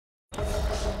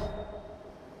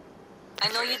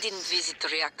I know you didn't visit the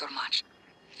reactor much.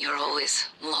 You're always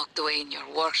locked away in your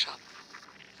workshop.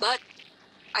 But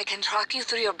I can track you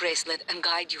through your bracelet and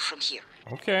guide you from here.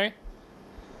 Okay.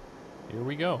 Here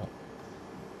we go.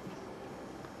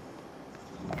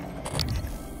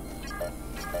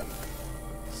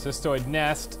 Cystoid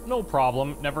nest, no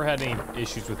problem. Never had any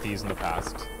issues with these in the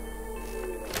past.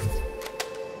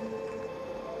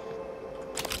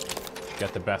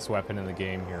 Got the best weapon in the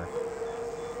game here.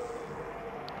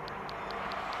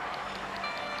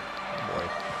 Oh boy.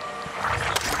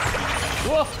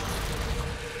 Whoa!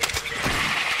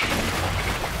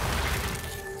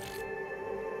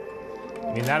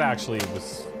 I mean, that actually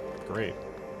was great.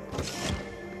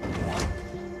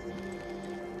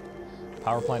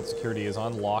 Power plant security is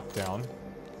on lockdown.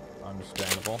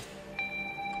 Understandable.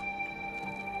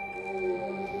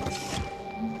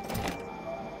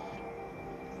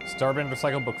 Starband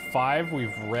Recycle Book 5,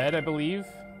 we've read, I believe.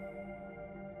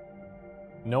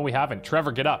 No, we haven't.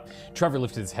 Trevor, get up. Trevor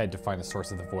lifted his head to find the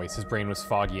source of the voice. His brain was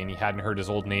foggy and he hadn't heard his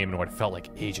old name in what felt like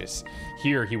ages.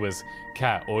 Here he was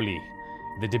Ka-Oli.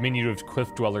 The diminutive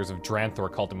cliff dwellers of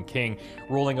Dranthor called him king.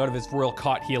 Rolling out of his royal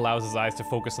cot, he allows his eyes to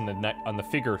focus on the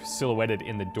figure silhouetted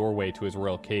in the doorway to his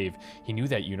royal cave. He knew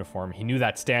that uniform. He knew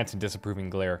that stance and disapproving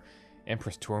glare.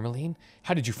 Empress Tourmaline?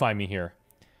 How did you find me here?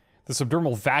 The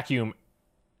subdermal vacuum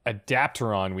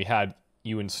adapteron we had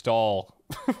you install...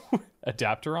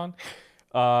 Adapteron?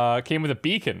 Came with a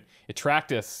beacon. It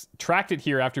tracked it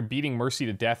here after beating Mercy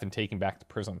to death and taking back the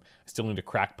prism. I still need a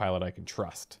crack pilot I can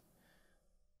trust.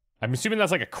 I'm assuming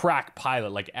that's like a crack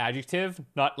pilot, like adjective,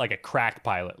 not like a crack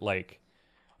pilot, like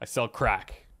I sell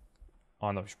crack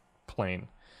on the plane.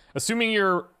 Assuming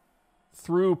you're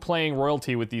through playing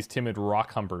royalty with these timid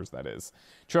rock humpers, that is.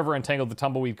 Trevor untangled the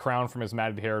tumbleweed crown from his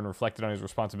matted hair and reflected on his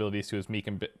responsibilities to his meek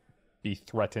and be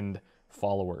threatened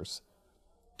followers.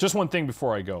 Just one thing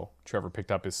before I go. Trevor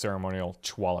picked up his ceremonial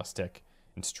chwala stick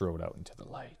and strode out into the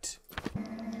light.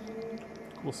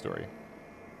 Cool story.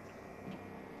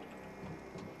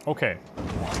 Okay.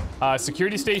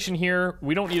 Security station here.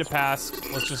 We don't need a pass.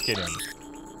 Let's just get in.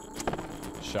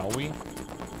 Shall we?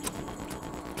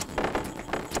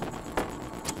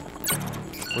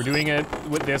 We're doing it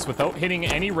with this without hitting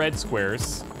any red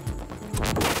squares.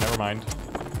 Never mind.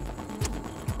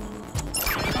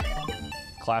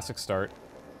 Classic start.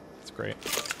 That's great.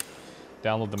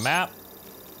 Download the map.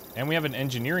 And we have an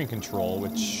engineering control,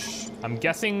 which I'm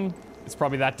guessing is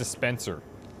probably that dispenser.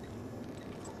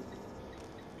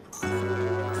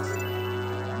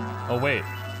 Oh, wait.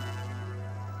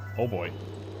 Oh, boy.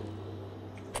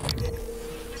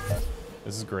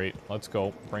 This is great. Let's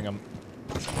go. Bring them.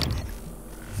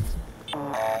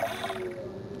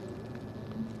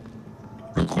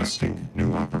 Requesting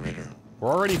new operator.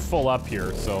 We're already full up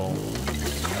here, so...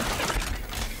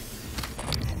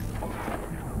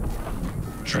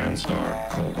 TranStar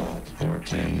Cobalt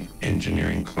 410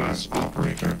 engineering class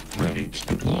operator ready to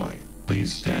deploy.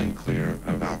 Please stand clear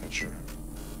of aperture.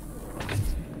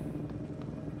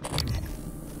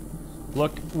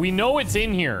 Look, we know it's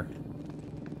in here.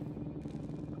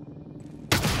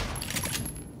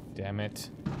 Damn it.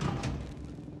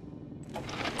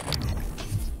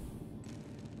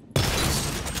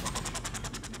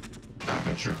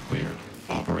 Aperture cleared.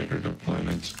 Operator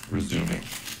deployment resuming.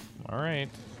 All right.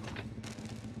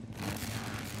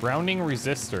 Grounding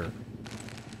resistor.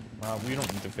 We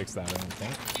don't need to fix that, I don't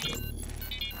think.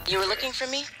 You were looking for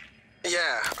me?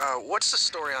 Yeah, what's the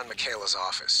story on Michaela's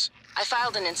office? I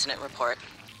filed an incident report.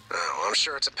 Oh, I'm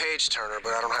sure it's a page turner,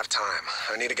 but I don't have time.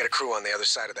 I need to get a crew on the other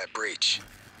side of that breach.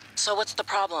 So what's the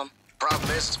problem? Problem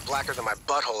is, it's blacker than my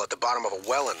butthole at the bottom of a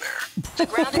well in there. The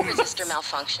grounding resistor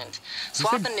malfunctioned.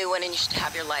 Swap a new one and you should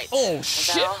have your lights. Oh, Is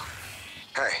shit. that all?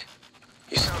 Hey,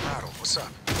 you sound rattled. What's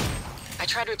up? I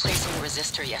tried replacing the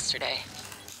resistor yesterday.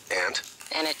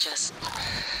 And it just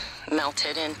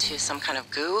melted into some kind of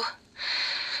goo.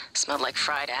 Smelled like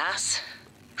fried ass.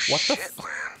 What the shit, man.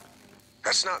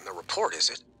 That's not in the report, is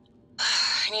it?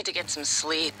 I need to get some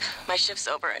sleep. My shift's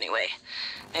over anyway.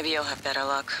 Maybe you'll have better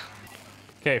luck.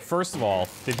 Okay, first of all,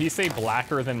 did he say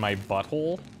blacker than my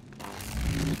butthole?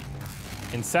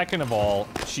 And second of all,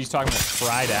 she's talking about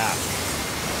fried ass.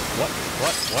 What?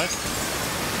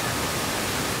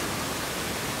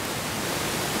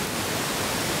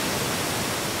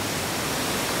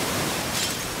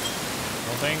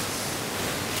 No thanks.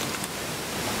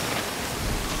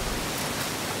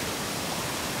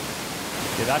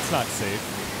 Okay, that's not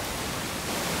safe.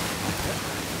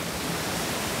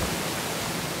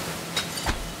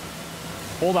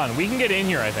 Hold on, we can get in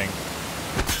here, I think.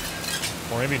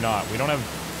 Or maybe not. We don't have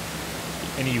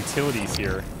any utilities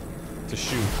here to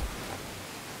shoot.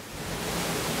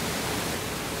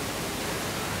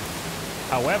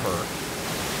 However,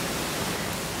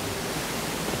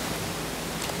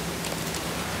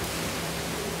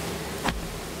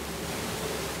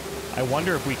 I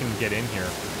wonder if we can get in here.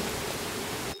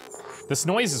 This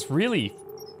noise is really,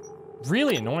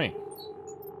 really annoying.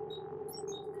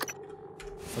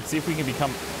 Let's see if we can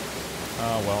become...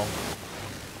 Oh, well.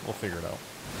 We'll figure it out.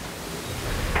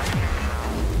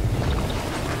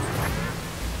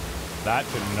 That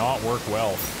did not work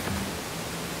well.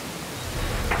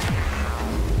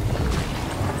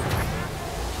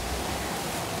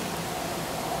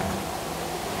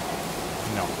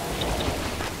 No.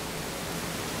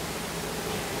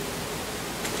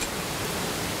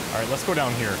 Alright, let's go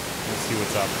down here. Let's see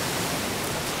what's up.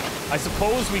 I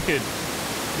suppose we could...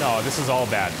 No, this is all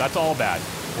bad. That's all bad.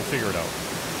 We'll figure it out.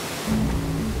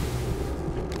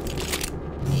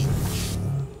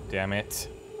 Damn it.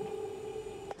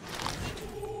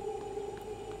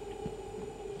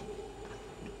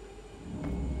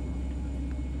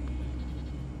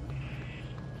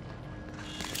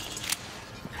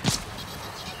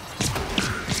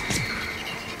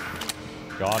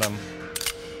 Got him.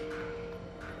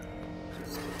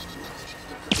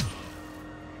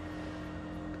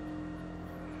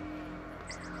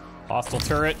 Hostile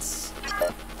turrets.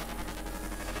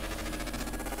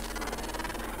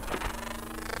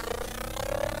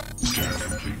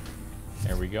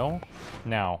 There we go.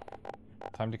 Now,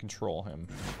 time to control him.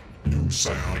 New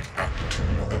psionic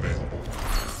aptitude available.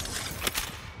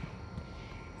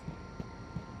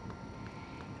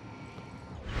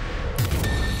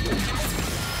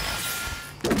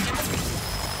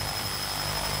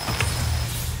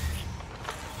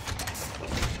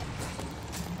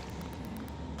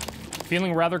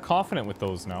 Feeling rather confident with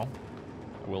those now,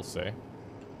 I will say.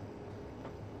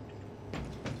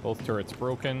 Both turrets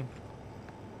broken.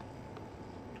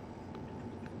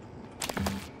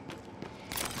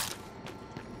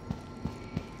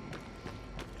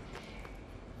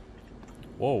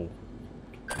 Whoa.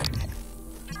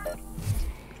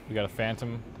 We got a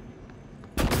phantom.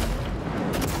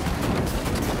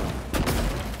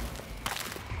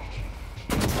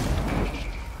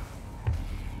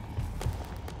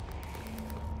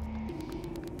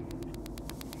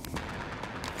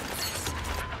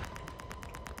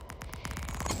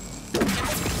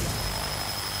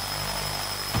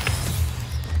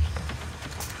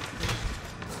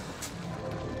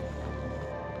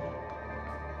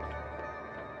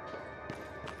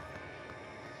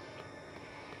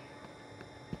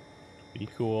 Be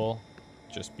cool.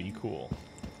 Just be cool.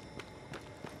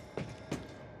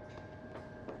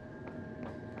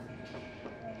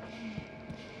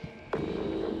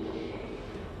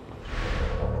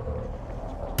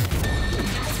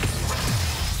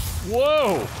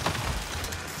 Whoa!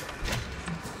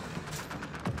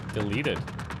 Deleted.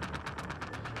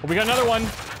 Well, we got another one.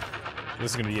 This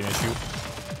is gonna be an issue.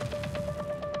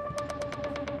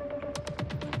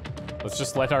 Let's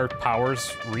just let our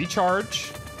powers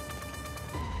recharge.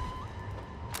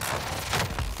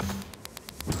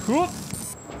 Whoop.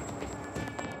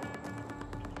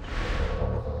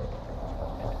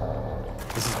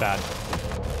 This is bad.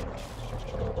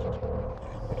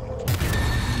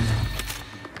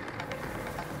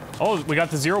 Oh, we got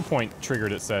the 0 point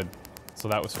triggered, it said. So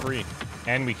that was free.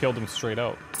 And we killed him straight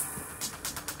out.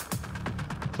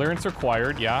 Clearance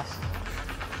required, yeah.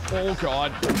 Oh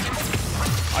god.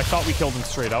 I thought we killed him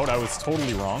straight out. I was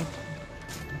totally wrong.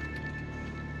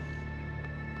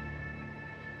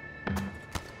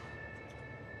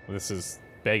 This is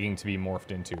begging to be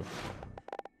morphed into.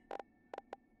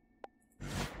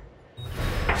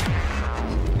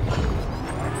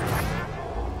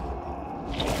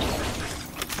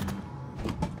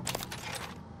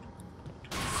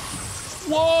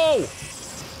 Whoa!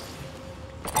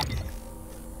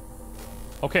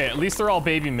 Okay, at least they're all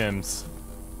baby mims.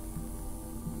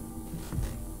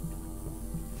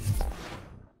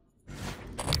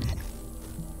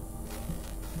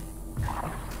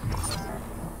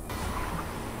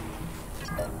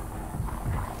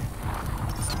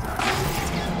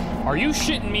 Are you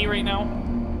shitting me right now?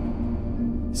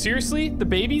 Seriously? The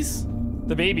babies?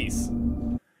 The babies.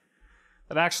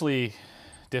 That actually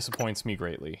disappoints me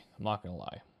greatly. I'm not gonna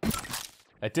lie.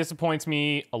 That disappoints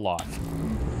me a lot.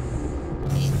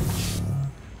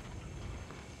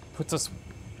 Puts us...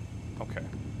 Okay.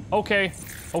 Okay.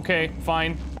 Okay,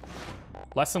 fine.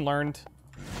 Lesson learned.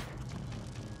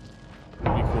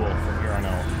 It'll be cool from here on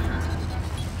out.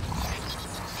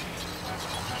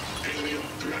 Alien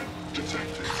threat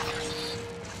detected.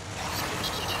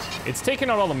 It's taking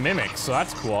out all the mimics, so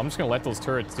that's cool. I'm just gonna let those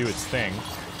turrets do its thing.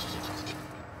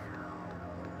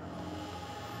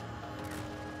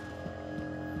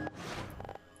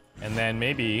 And then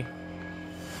maybe,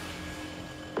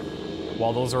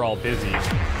 while those are all busy...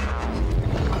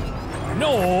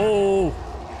 No!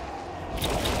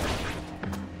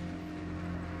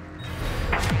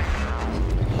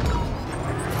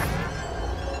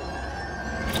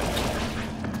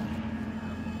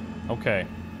 Okay.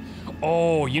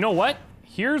 Oh, you know what?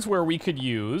 Here's where we could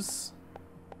use...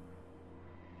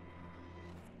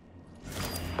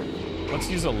 Let's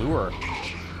use a lure.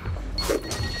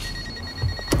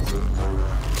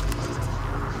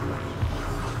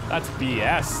 That's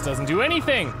BS. Doesn't do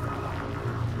anything.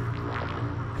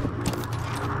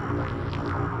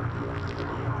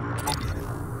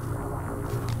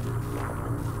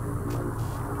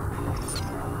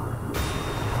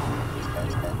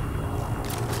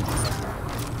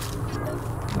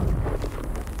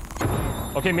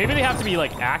 Okay, maybe they have to be,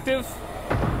 like, active.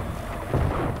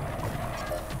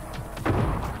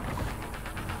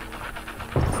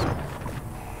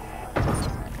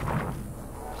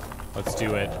 Let's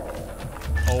do it.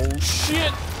 Oh,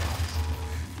 shit!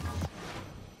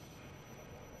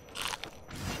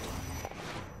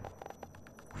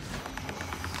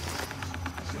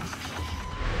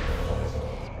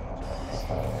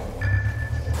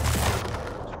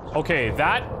 Okay,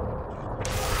 that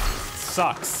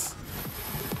sucks.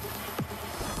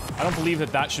 I don't believe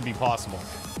that that should be possible.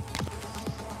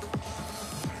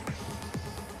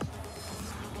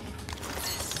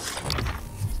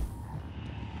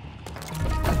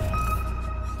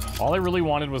 All I really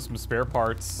wanted was some spare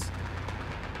parts.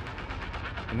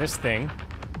 And this thing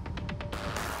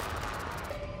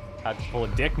had to pull a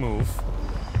dick move.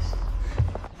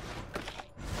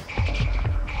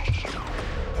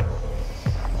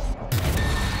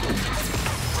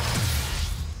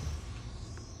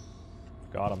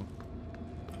 Got him.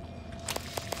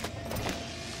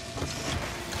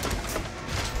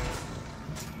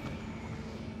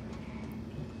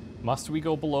 Must we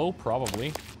go below?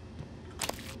 Probably.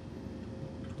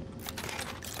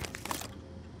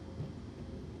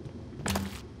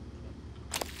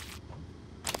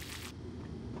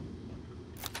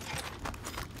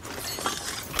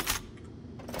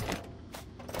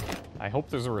 I hope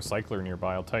there's a recycler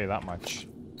nearby, I'll tell you that much.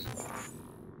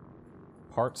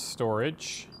 Parts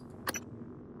storage.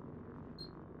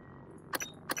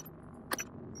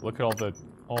 Look at all the...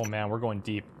 Oh man, we're going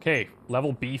deep. Okay,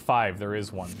 level B5, there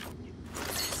is one.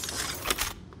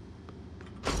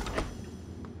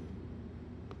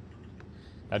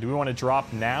 Now, do we want to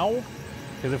drop now?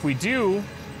 Because if we do...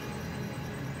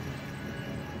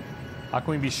 How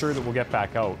can we be sure that we'll get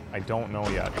back out? I don't know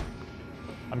yet.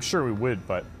 I'm sure we would,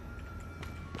 but...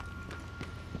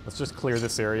 Let's just clear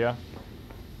this area.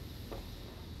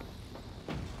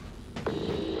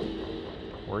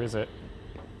 Where is it?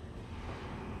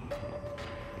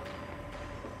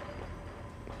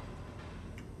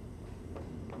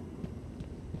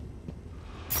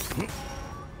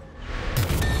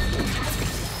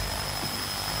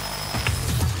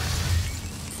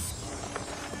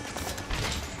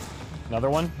 Another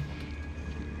one?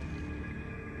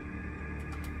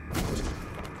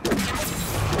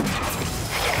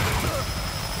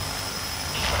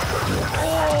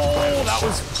 Oh, that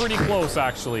was pretty close,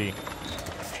 actually.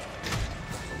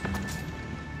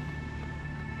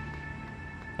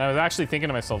 I was actually thinking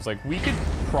to myself, like, we could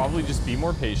probably just be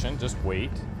more patient, just wait.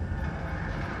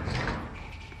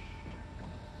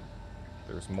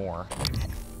 There's more.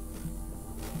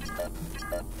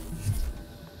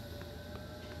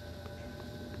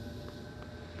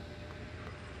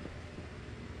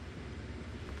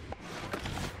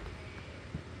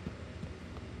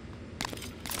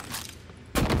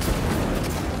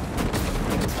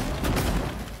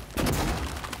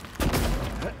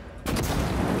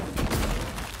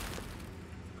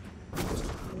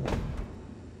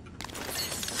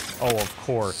 Oh, of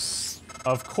course.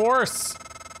 Of course!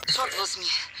 Short was me.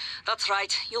 That's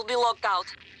right. You'll be locked out.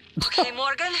 Okay,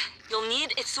 Morgan, you'll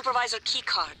need a supervisor key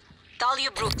card.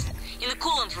 Talia Brooks, in the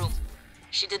coolant room.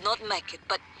 She did not make it,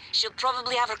 but she'll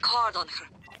probably have her card on her.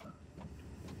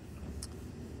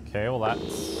 Okay, well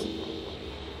that's...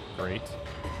 great.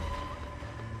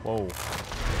 Whoa.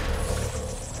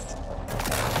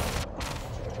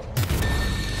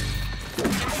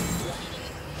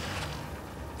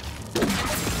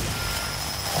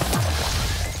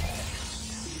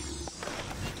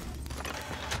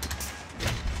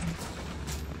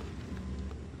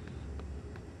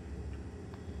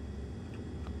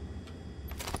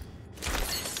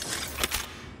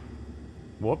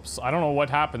 Whoops, I don't know what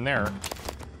happened there.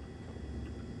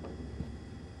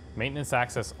 Maintenance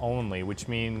access only, which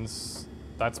means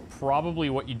that's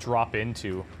probably what you drop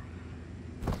into.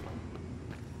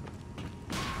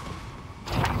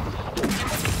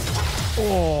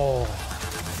 Oh.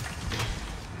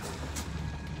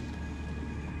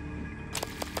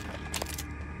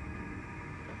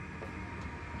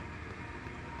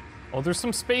 Oh, there's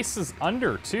some spaces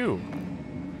under, too.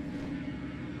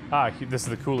 Ah, this is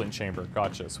the coolant chamber.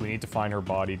 Gotcha. So we need to find her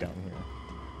body down here.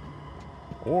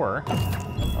 Or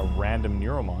a random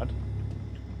neuromod.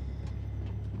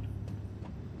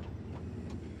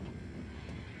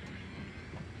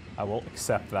 I will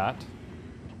accept that.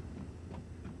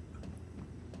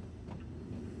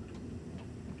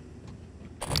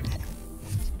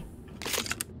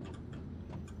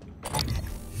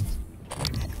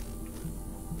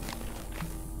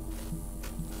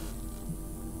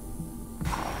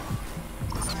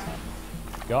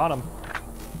 Got him.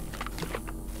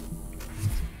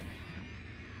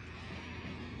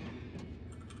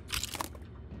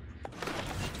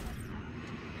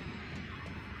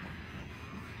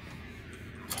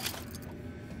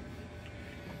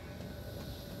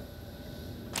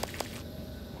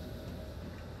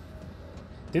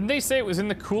 Didn't they say it was in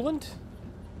the coolant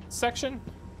section?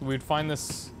 We'd find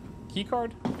this key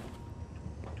card?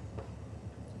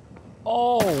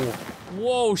 Oh,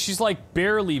 whoa, she's like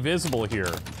barely visible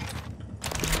here.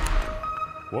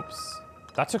 Whoops.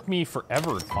 That took me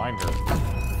forever to find her.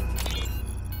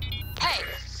 Hey,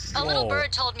 a little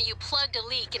bird told me you plugged a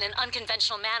leak in an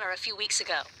unconventional manner a few weeks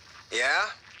ago. Yeah?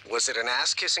 Was it an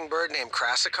ass-kissing bird named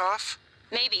Krasikov?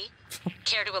 Maybe.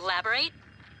 Care to elaborate?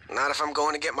 Not if I'm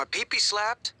going to get my pee-pee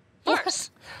slapped. Worse.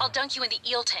 I'll dunk you in the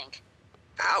eel tank.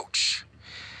 Ouch.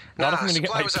 Not Nah, if I'm gonna get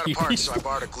supply my was out of pee-pee parts, so I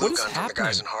borrowed a glue What is gun from the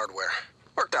guys in happening? hardware.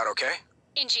 Worked out okay.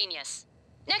 Ingenious.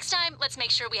 Next time, let's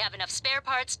make sure we have enough spare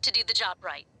parts to do the job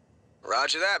right.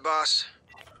 Roger that, boss.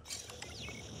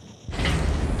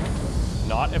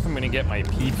 Not if I'm gonna get my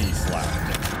pee-pee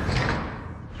slapped.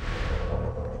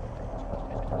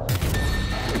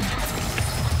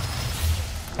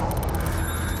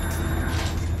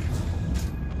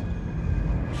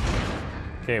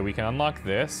 Okay, we can unlock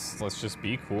this. Let's just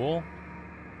be cool.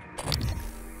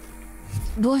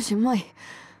 Боже мой,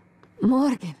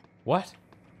 Morgan. What?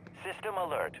 System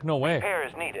alert. No way.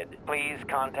 Repairs needed. Please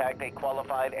contact a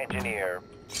qualified engineer.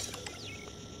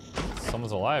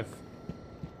 Someone's alive.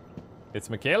 It's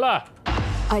Michaela.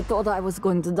 I thought I was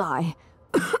going to die.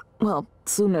 Well,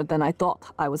 sooner than I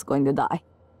thought I was going to die.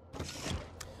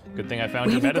 Good thing I found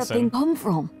Where your did that thing medicine. come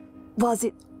from? Was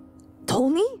it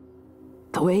Tony?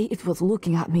 The way it was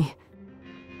looking at me.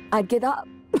 I'd get up,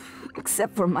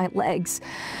 except for my legs.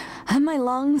 And my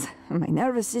lungs, and my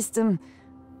nervous system.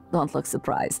 Don't look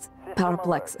surprised.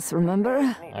 Paraplexus,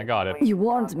 remember? I got it. You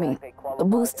warned me. The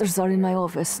boosters are in my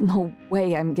office. No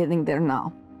way I'm getting there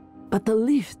now. But the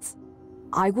lifts.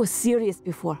 I was serious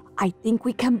before. I think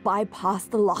we can bypass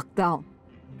the lockdown.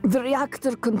 The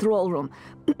reactor control room.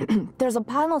 There's a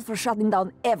panel for shutting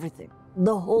down everything.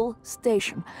 The whole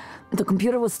station. The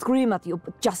computer will scream at you,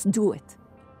 but just do it.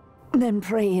 Then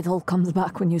pray it all comes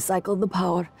back when you cycle the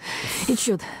power. It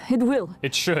should. It will.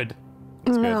 It should.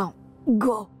 It's good. Now,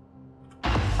 go.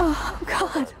 Oh,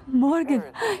 God, Morgan.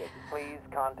 Repairs needed. Please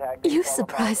contact a You qualified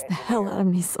surprise the hell engineer. out of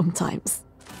me sometimes.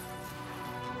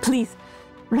 Please,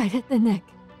 right at the neck.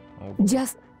 Oh.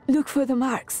 Just look for the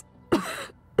marks.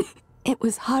 It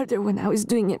was harder when I was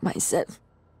doing it myself.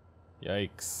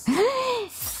 Yikes.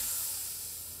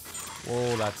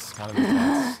 Whoa, that's kind of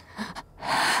intense.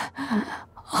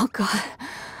 Oh God,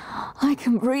 I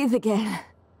can breathe again.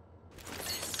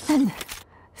 And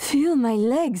feel my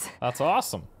legs. That's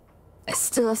awesome. I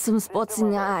still have some spots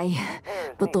in the eye,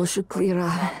 but those should clear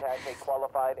up. Contact a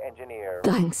qualified engineer.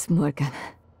 Thanks, Morgan.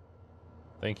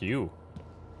 Thank you.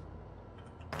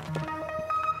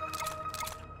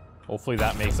 Hopefully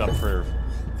that makes up for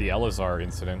the Elazar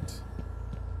incident.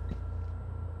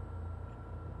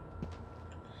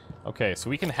 Okay, so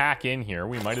we can hack in here.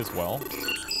 We might as well.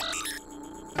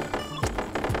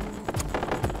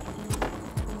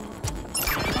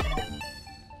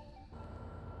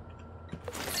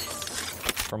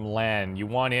 From LAN. You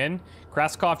want in?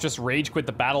 Krasikov just rage quit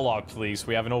the battle log, please.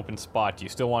 We have an open spot. Do you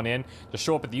still want in? Just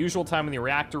show up at the usual time in the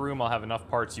reactor room. I'll have enough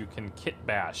parts you can kit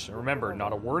bash. And remember,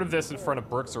 not a word of this in front of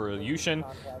Brooks or Ilyushin.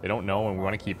 They don't know, and we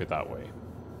want to keep it that way.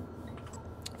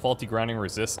 Faulty grounding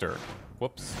resistor.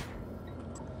 Whoops.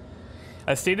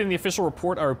 As stated in the official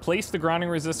report, I replaced the grounding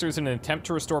resistors in an attempt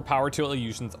to restore power to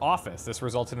Ilyushin's office. This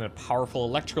resulted in a powerful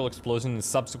electrical explosion and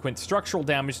subsequent structural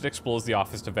damage that exposed the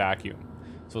office to vacuum.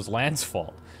 So it was LAN's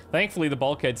fault. Thankfully, the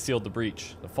bulkhead sealed the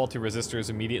breach. The faulty resistors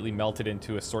immediately melted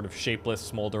into a sort of shapeless,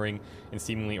 smoldering, and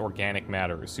seemingly organic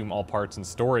matter. Assume all parts in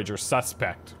storage are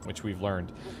suspect, which we've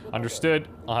learned. Understood.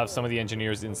 I'll have some of the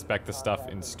engineers inspect the stuff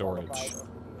in storage.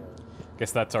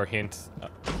 Guess that's our hint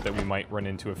that we might run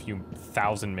into a few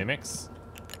thousand mimics.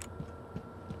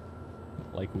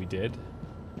 Like we did.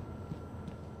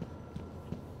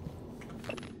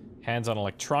 Hands on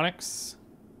electronics.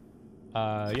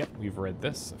 Yep, we've read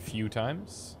this a few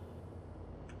times.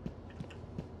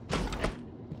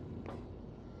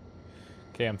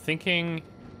 Okay, I'm thinking...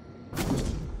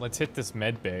 Let's hit this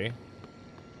med bay.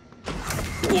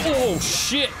 Oh,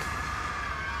 shit!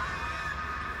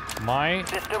 My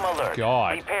System alert.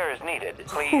 God. Repairs needed.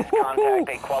 Please contact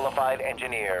a qualified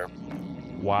engineer.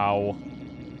 Wow.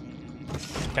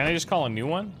 Can I just call a new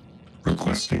one?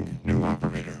 Requesting new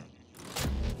operator.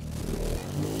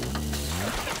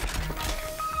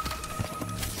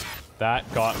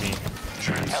 That got me.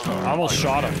 TranStar I almost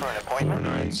shot him. For an appointment?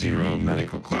 490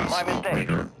 medical class My mistake.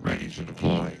 operator ready to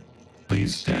deploy.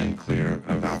 Please stand clear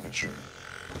of aperture.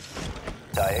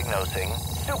 Diagnosing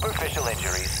superficial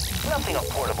injuries. Nothing of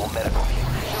portable medical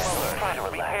care. Try to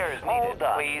repairs needed.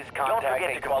 Please contact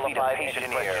a qualified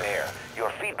engineer. Your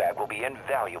feedback will be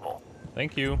invaluable.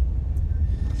 Thank you.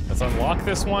 Let's unlock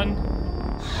this one.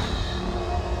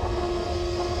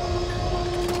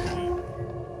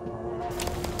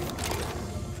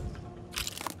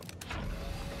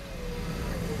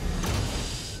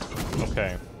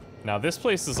 Okay. Now this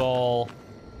place is all...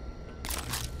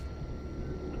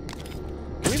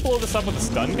 Can we blow this up with a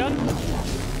stun gun?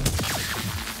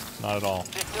 Not at all.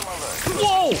 System alert.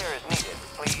 Whoa! Repairs needed.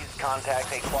 Please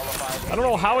contact a qualified I don't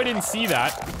know how I didn't see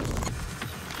that.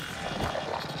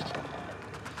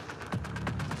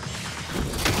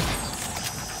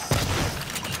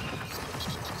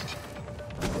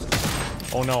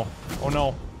 Oh no. Oh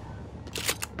no.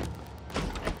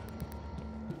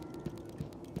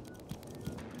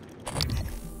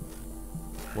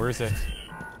 Where is it?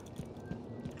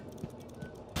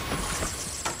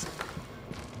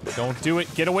 Don't do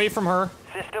it. Get away from her.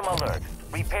 System alert.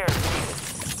 Repairs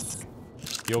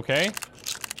needed. You okay?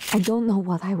 I don't know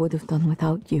what I would have done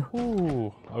without you.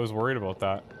 Ooh, I was worried about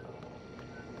that.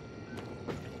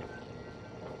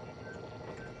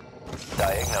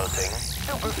 Diagnosing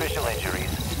superficial injuries.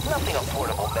 Nothing a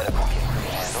portable medical kit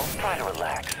can handle. Try to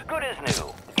relax. Good as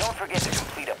new. Don't forget to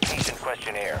complete a patient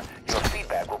questionnaire. Your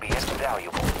feedback will be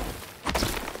invaluable.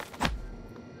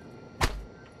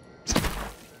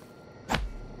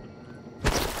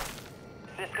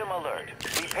 System alert.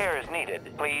 Repairs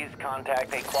needed. Please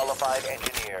contact a qualified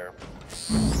engineer.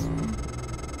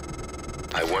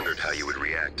 I wondered how you would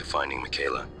react to finding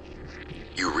Michaela.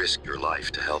 You risked your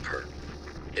life to help her.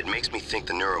 It makes me think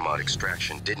the neuromod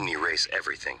extraction didn't erase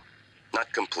everything.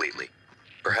 Not completely.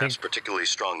 Perhaps particularly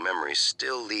strong memories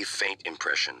still leave faint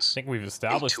impressions. I think we've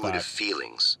established intuitive that.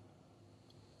 feelings.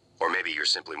 Or maybe you're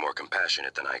simply more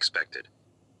compassionate than I expected.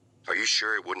 Are you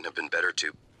sure it wouldn't have been better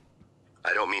to...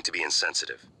 I don't mean to be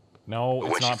insensitive. No, But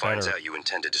it's when she not finds better. out you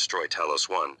intend to destroy Talos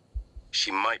I,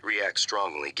 she might react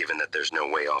strongly given that there's no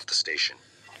way off the station.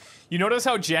 You notice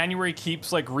how January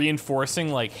keeps, like,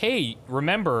 reinforcing, like, hey,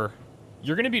 remember,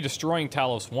 you're gonna be destroying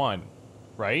Talos I,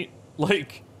 right?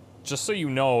 Like, just so you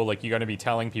know, like, you're gonna be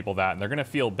telling people that, and they're gonna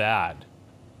feel bad.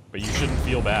 But you shouldn't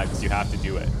feel bad, because you have to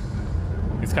do it.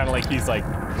 It's kind of like he's, like,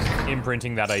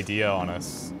 imprinting that idea on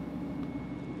us.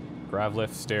 Grav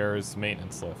lift, stairs,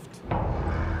 maintenance lift.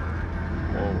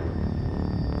 Whoa.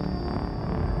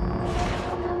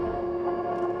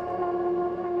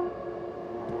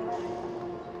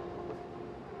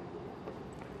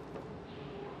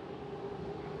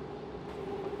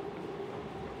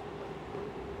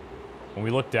 When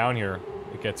we look down here,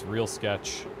 it gets real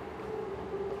sketch.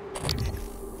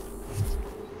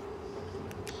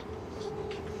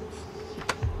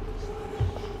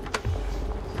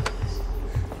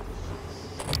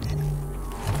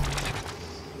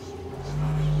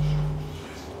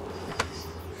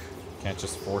 Can't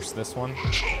just force this one.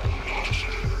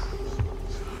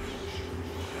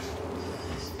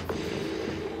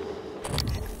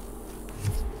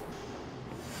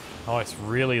 Oh, it's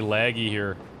really laggy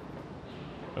here.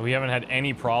 We haven't had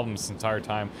any problems this entire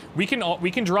time. We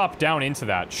can drop down into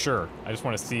that, sure. I just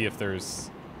want to see if there's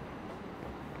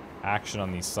action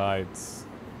on these sides.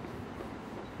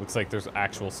 Looks like there's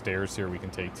actual stairs here we can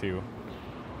take too.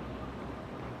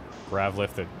 Grav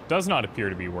lift that does not appear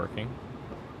to be working.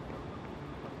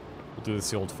 We'll do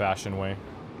this the old-fashioned way.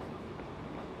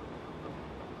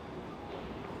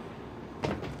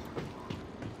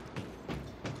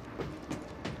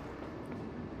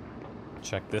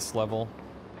 Check this level.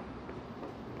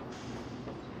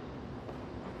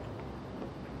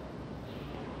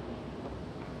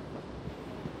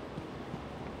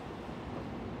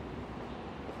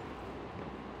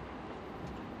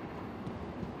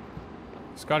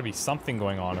 There's got to be something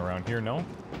going on around here, no?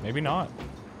 Maybe not.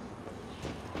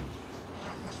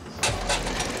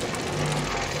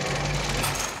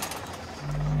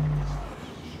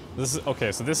 This is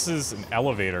okay, so this is an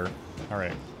elevator. All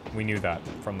right, we knew that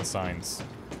from the signs.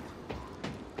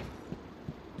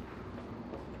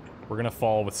 We're gonna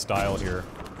fall with style here.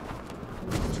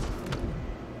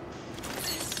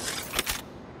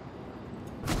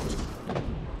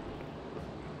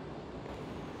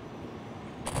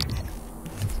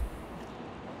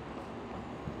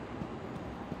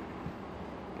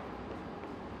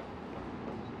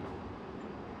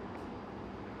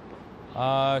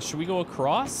 Should we go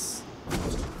across?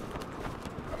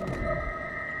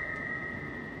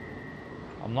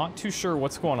 I'm not too sure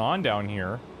what's going on down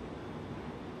here.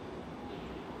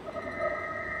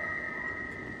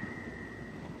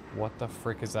 What the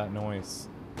frick is that noise?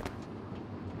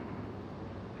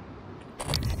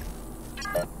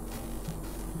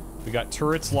 We got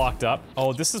turrets locked up.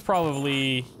 Oh, this is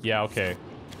probably... Yeah, okay.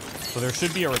 So there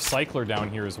should be a recycler down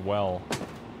here as well.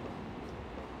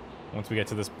 Once we get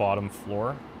to this bottom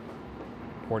floor,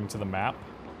 according to the map.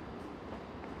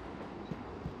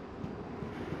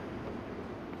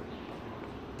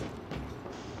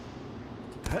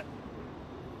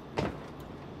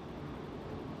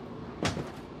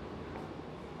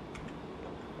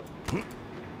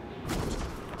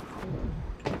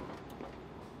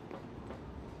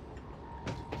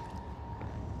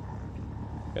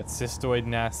 Got cystoid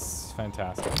nests,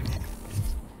 fantastic.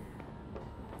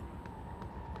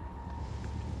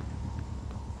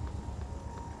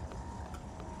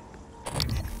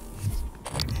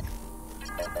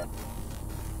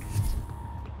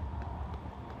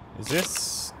 Is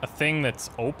this a thing that's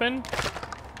open?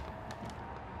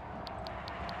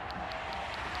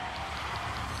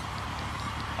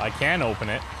 I can open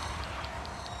it.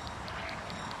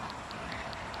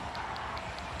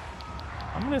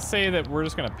 I'm gonna say that we're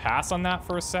just gonna pass on that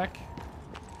for a sec.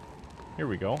 Here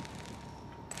we go.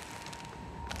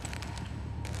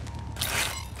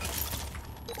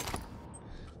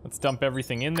 Let's dump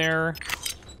everything in there.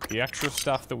 The extra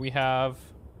stuff that we have.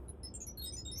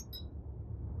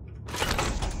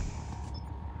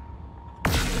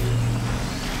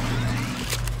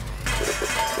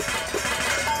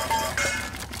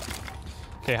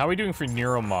 Okay, how are we doing for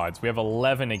neuromods? We have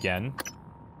 11 again.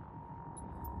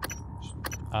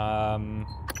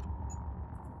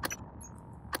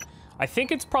 I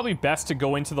think it's probably best to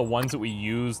go into the ones that we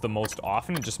use the most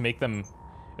often and just make them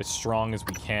as strong as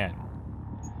we can.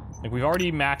 Like, we've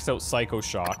already maxed out Psycho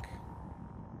Shock.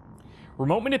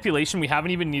 Remote manipulation, we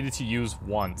haven't even needed to use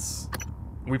once.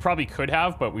 We probably could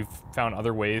have, but we've found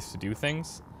other ways to do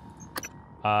things.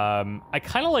 I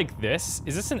kind of like this.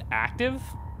 Is this an active?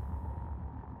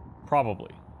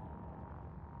 Probably.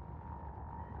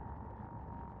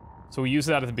 So we use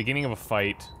that at the beginning of a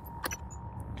fight.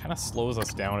 Kind of slows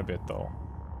us down a bit, though.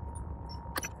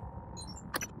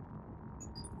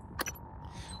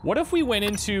 What if we went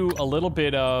into a little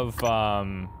bit of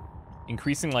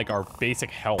increasing, like, our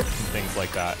basic health and things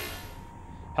like that?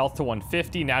 Health to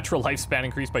 150, natural lifespan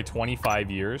increased by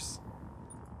 25 years.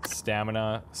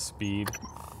 Stamina, speed.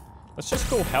 Let's just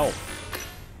go health.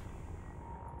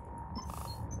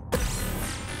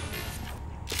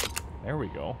 There we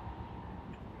go.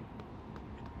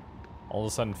 All of a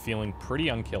sudden feeling pretty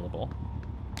unkillable.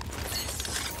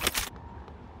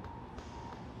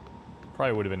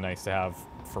 Probably would have been nice to have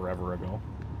forever ago.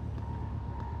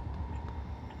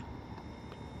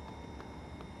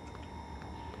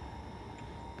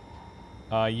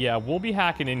 Yeah, we'll be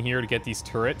hacking in here to get these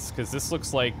turrets, because this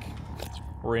looks like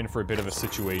we're in for a bit of a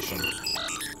situation.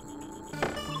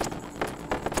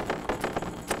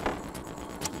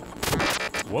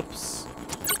 Whoops.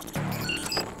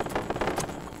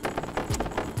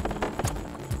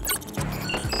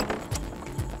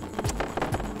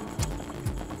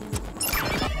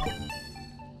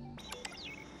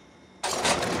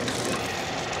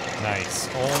 Nice.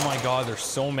 Oh my god, there's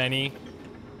so many.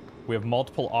 We have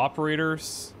multiple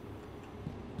operators.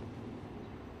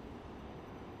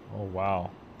 Oh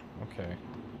wow. Okay.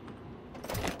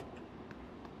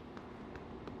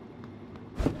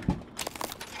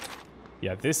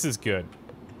 Yeah, this is good.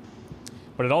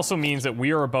 But it also means that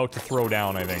we are about to throw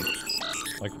down, I think.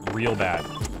 Like, real bad.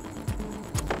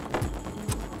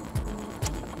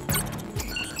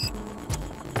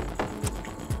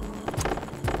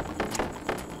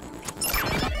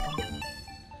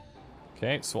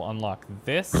 Okay, so we'll unlock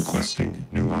this. Requesting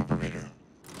new operator.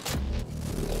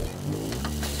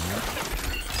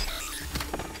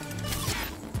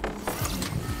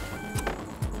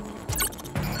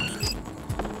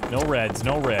 No reds,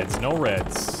 no reds, no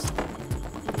reds.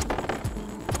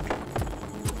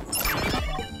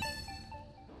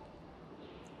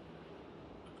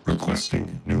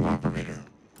 operator.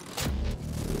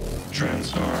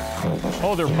 TranStar Cobalt.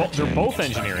 Oh, they're both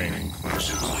engineering.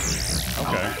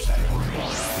 Okay.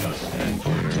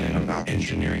 And about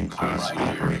engineering class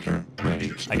operator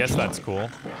ready. I guess that's cool.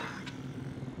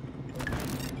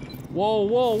 Whoa,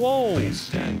 whoa, whoa! Please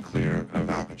stand clear of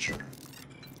aperture.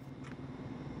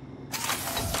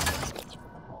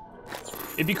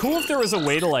 It'd be cool if there was a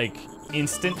way to, like,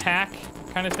 instant hack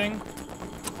kind of thing.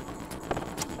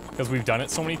 Because we've done it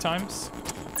so many times.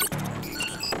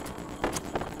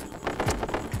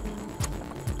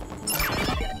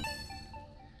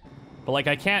 But, like,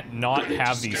 I can't not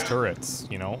have these turrets,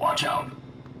 you know? Watch out.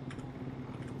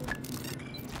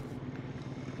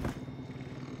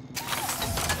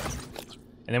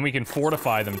 And then we can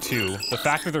fortify them, too. The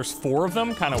fact that there's 4 of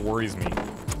them kind of worries me.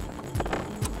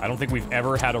 I don't think we've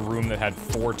ever had a room that had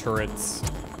 4 turrets.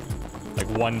 Like,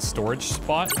 1 storage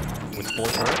spot with 4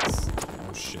 turrets.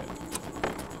 Oh, shit.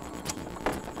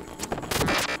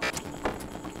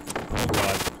 Oh,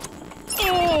 God.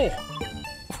 Oh!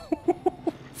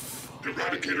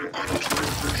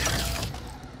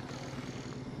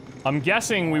 I'm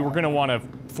guessing we were going to want to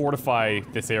fortify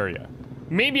this area.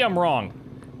 Maybe I'm wrong,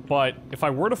 but if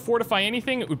I were to fortify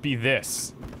anything, it would be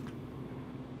this.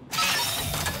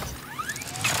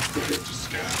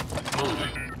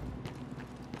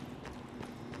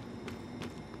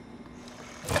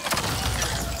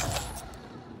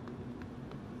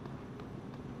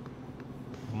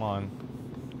 Come on.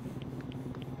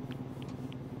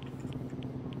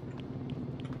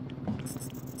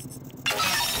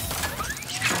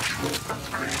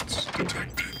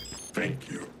 Detected. Thank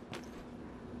you.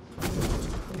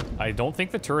 I don't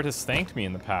think the turret has thanked me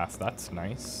in the past. That's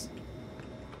nice.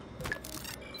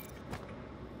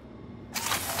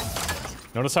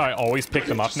 Notice how I always pick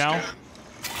them up now?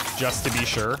 Just to be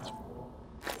sure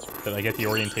that I get the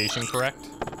orientation correct.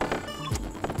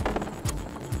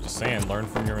 Just saying, learn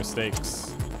from your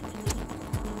mistakes.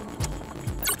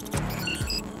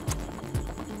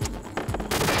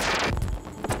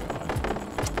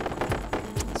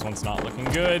 This one's not looking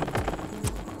good.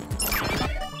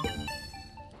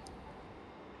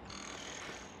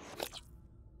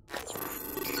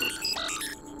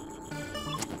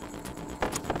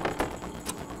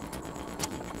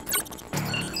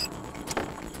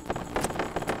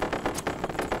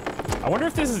 I wonder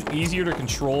if this is easier to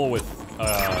control with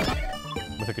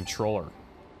a controller.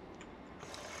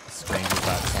 As strange as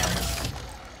that sounds.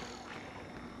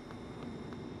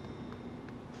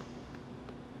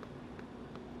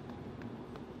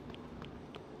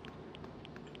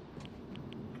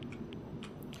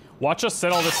 Watch us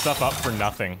set all this stuff up for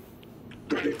nothing.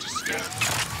 Ready to scan.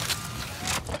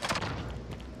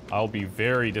 I'll be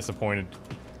very disappointed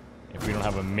if we don't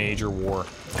have a major war.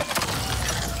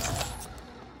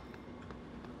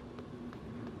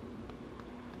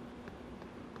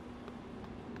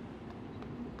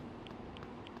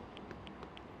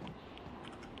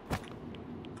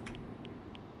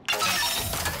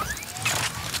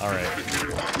 Alright.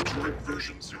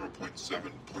 Version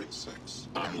 0.7.6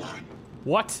 online.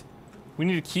 What? We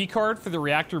need a key card for the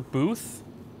reactor booth?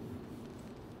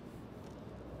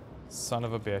 Son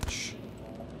of a bitch.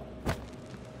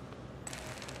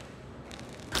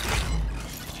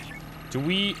 Do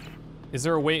we... Is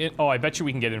there a way in? Oh, I bet you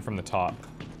we can get in from the top.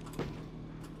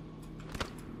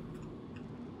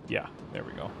 Yeah, there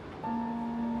we go.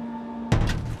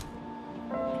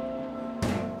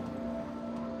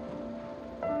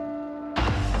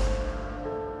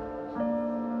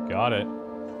 Got it.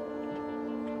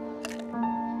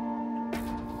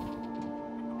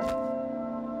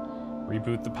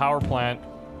 Reboot the power plant.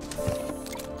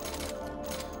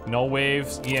 No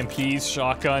waves, EMPs,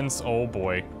 shotguns. Oh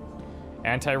boy.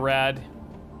 Anti-rad.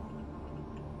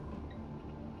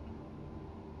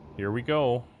 Here we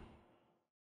go.